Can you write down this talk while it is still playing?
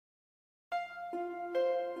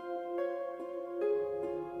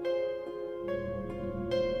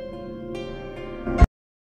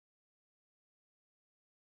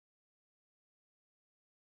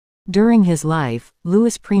During his life,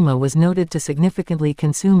 Louis Prima was noted to significantly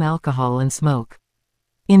consume alcohol and smoke.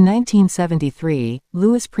 In 1973,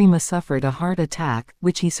 Louis Prima suffered a heart attack,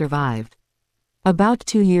 which he survived. About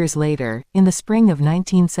 2 years later, in the spring of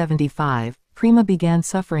 1975, Prima began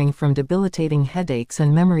suffering from debilitating headaches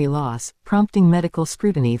and memory loss, prompting medical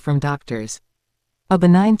scrutiny from doctors. A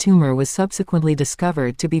benign tumor was subsequently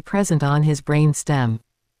discovered to be present on his brain stem.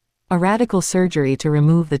 A radical surgery to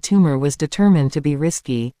remove the tumor was determined to be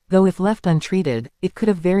risky, though if left untreated, it could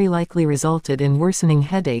have very likely resulted in worsening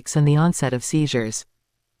headaches and the onset of seizures.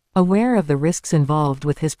 Aware of the risks involved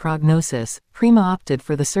with his prognosis, Prima opted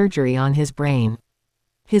for the surgery on his brain.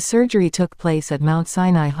 His surgery took place at Mount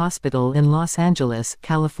Sinai Hospital in Los Angeles,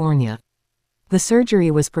 California. The surgery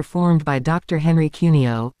was performed by Dr. Henry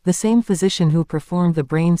Cuneo, the same physician who performed the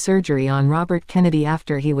brain surgery on Robert Kennedy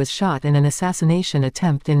after he was shot in an assassination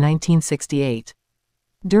attempt in 1968.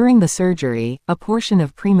 During the surgery, a portion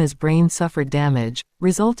of Prima's brain suffered damage,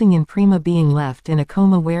 resulting in Prima being left in a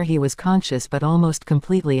coma where he was conscious but almost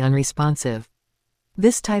completely unresponsive.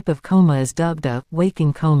 This type of coma is dubbed a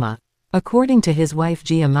waking coma. According to his wife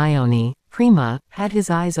Gia Maioni, Prima had his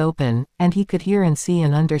eyes open, and he could hear and see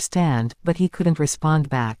and understand, but he couldn't respond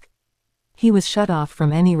back. He was shut off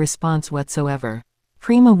from any response whatsoever.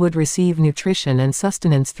 Prima would receive nutrition and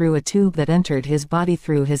sustenance through a tube that entered his body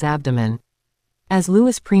through his abdomen. As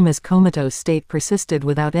Louis Prima's comatose state persisted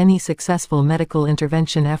without any successful medical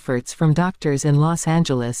intervention efforts from doctors in Los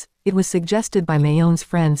Angeles, it was suggested by Maion's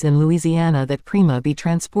friends in Louisiana that Prima be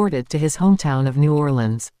transported to his hometown of New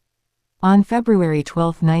Orleans. On February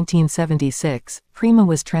 12, 1976, Prima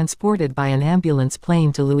was transported by an ambulance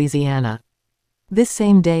plane to Louisiana. This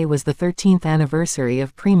same day was the 13th anniversary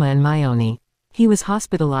of Prima and Maioni. He was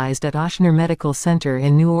hospitalized at Ochsner Medical Center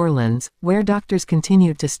in New Orleans, where doctors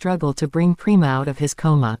continued to struggle to bring Prima out of his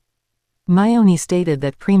coma. Maioni stated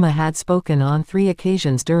that Prima had spoken on 3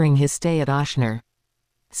 occasions during his stay at Ochsner.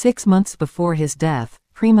 6 months before his death,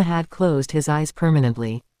 Prima had closed his eyes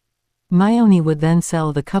permanently. Maioni would then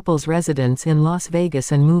sell the couple's residence in Las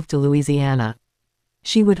Vegas and move to Louisiana.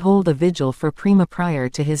 She would hold a vigil for Prima prior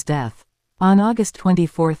to his death. On August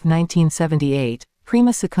 24, 1978,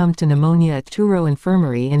 Prima succumbed to pneumonia at Touro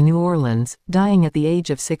Infirmary in New Orleans, dying at the age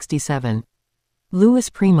of 67. Louis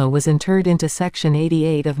Prima was interred into Section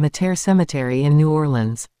 88 of Mater Cemetery in New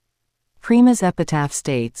Orleans. Prima's epitaph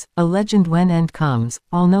states, "A legend when end comes,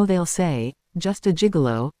 all know they'll say, just a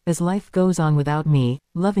gigolo, as life goes on without me,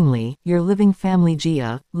 lovingly, your living family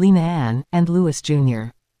Gia, Lena Ann, and Louis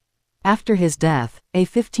Jr." After his death, a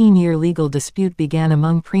 15-year legal dispute began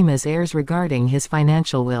among Prima's heirs regarding his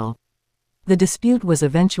financial will. The dispute was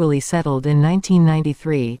eventually settled in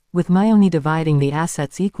 1993, with Maioni dividing the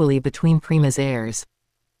assets equally between Prima's heirs.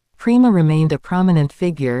 Prima remained a prominent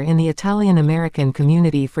figure in the Italian-American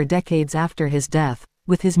community for decades after his death,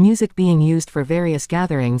 with his music being used for various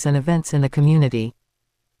gatherings and events in the community.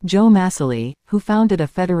 Joe Massoli, who founded a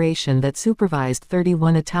federation that supervised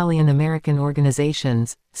 31 Italian-American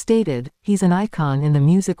organizations, stated, "He's an icon in the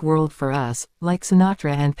music world for us, like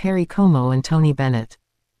Sinatra and Perry Como and Tony Bennett."